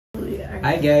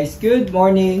Hi guys, good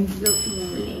morning. Good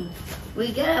morning. We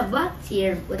got a box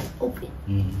here. Let's open.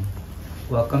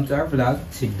 Welcome to our vlog.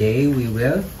 Today we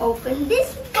will Open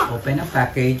this box. open a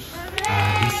package.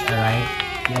 This arrived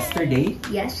yesterday.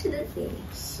 Yesterday.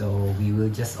 So we will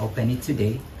just open it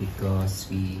today because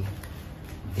we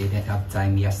didn't have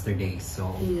time yesterday.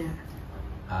 So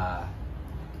Yeah.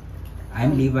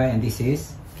 I'm Levi and this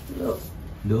is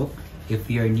Look. If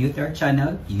you're new to our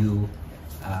channel, you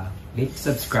hit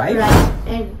subscribe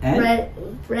And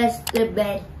press the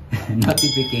bell.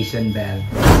 notification bell.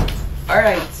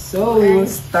 Alright, so we will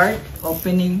start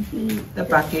opening the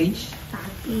package.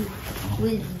 Package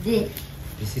with this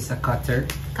This is a cutter.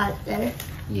 cutter.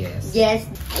 Yes. Yes.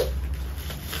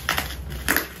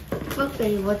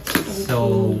 Okay, what's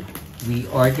So we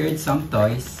ordered some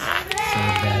toys so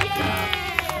that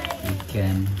we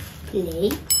can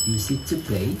play? use it to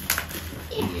play.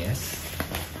 Yes.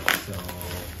 So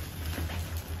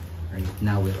right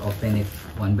now we'll open it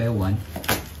one by one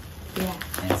Yeah.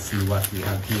 and see what we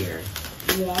have here.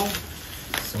 Yes.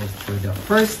 So for the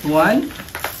first one,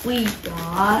 We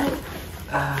got.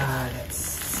 let's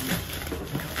see.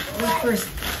 Oh, first,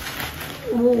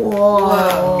 Whoa.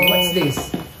 wow, what's this?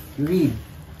 Read.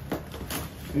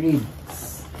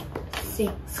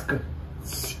 Six.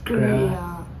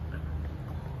 Scrap.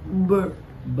 Bird.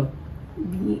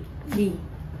 B. B.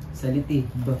 Saliti.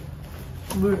 B.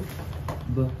 Bird.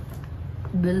 B.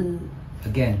 Bill.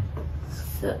 Again.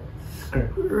 Scr.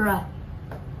 Right.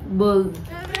 Bull.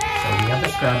 So we have a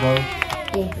Scrabble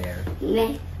Yeah. there.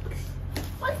 Next.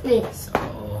 What's this?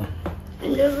 So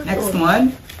Another next toy. one.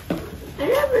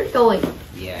 Another toy.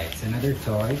 Yeah, it's another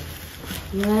toy.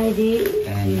 Ready?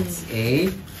 And it's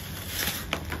a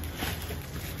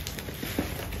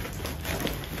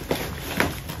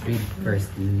read first.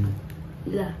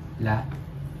 La. La.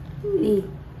 Li.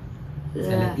 La.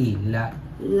 Salati. La.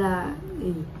 La.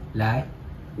 I. Lai.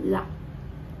 La.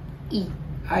 I.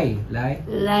 Ay. Lai.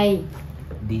 Lay.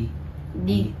 Di.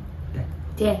 Di.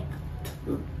 Te.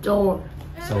 Door.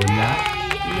 So la.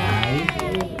 Lai.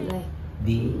 Lay.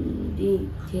 Di. Di.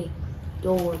 Te.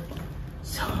 Door.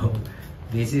 So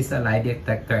this is a lie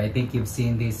detector. I think you've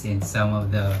seen this in some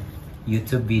of the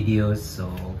YouTube videos. So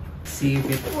see if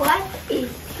it What is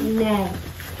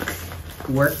next?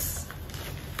 works.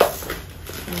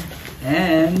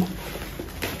 And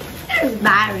There's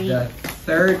Barry. the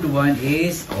third one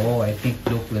is, oh, I think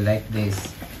Luke will like this.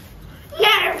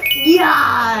 Nerf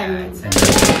Yeah, gun. it's an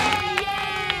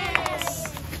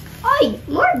Oi,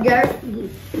 more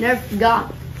Nerf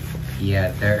gun. yeah,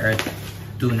 there are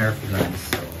two Nerf guns.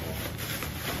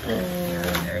 So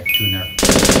there are two Nerf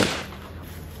guns.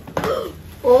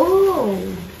 Oh,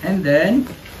 And then,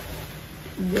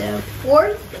 the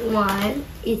fourth one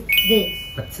is this.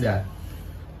 what's that?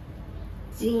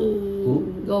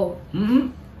 Zingo.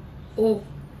 Oh,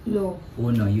 no.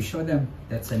 Uno. You show them.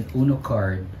 That's an Uno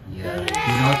card. Yeah. You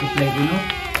know how to play Uno?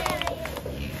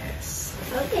 Yes.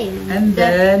 Okay. And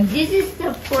then- this is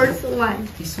the fourth one.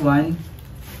 This one,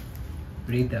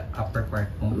 read the upper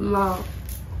part. Mo.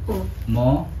 Oh,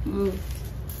 Mo. mo.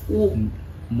 Oh,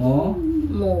 Mo.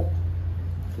 mo.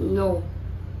 No.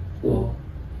 O.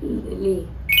 Li.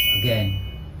 Again.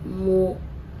 Mo.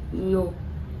 No.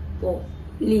 Po.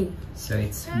 Li. So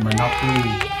it's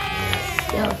Monopoly.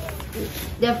 Yes.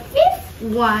 The fifth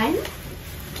one.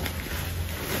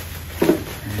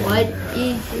 What And,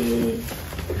 is it?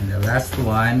 and the last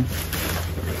one,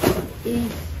 Is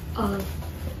a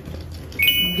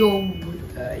dog.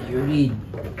 you read.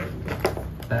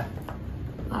 Ba.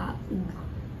 Pa.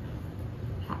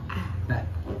 Ba.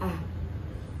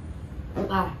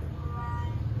 Pa.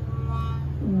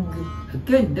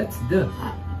 Again, that's the.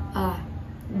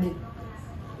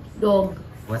 Dog.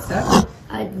 What's that?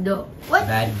 A dog. What?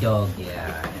 Bad dog.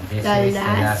 Yeah. And this The is the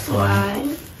last one.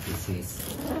 This is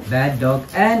bad dog.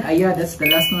 And yeah, that's the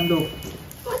last one. Look.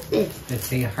 What's this? Let's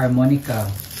say harmonica.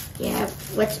 Yeah.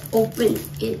 Let's open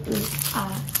it.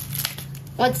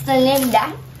 What's the name,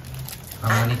 Dad?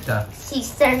 Harmonica.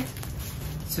 Sister.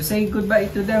 So say goodbye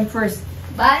to them first.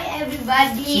 Bye,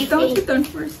 everybody. Sit down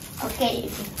first. Okay.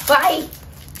 Bye.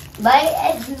 Bye,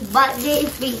 everybody.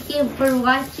 Thank you for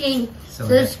watching. So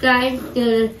Subscribe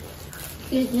to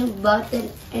the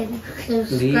button and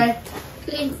subscribe.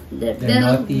 Click the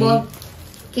bell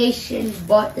notification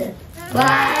button.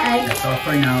 Bye. That's all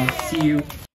for now. See you.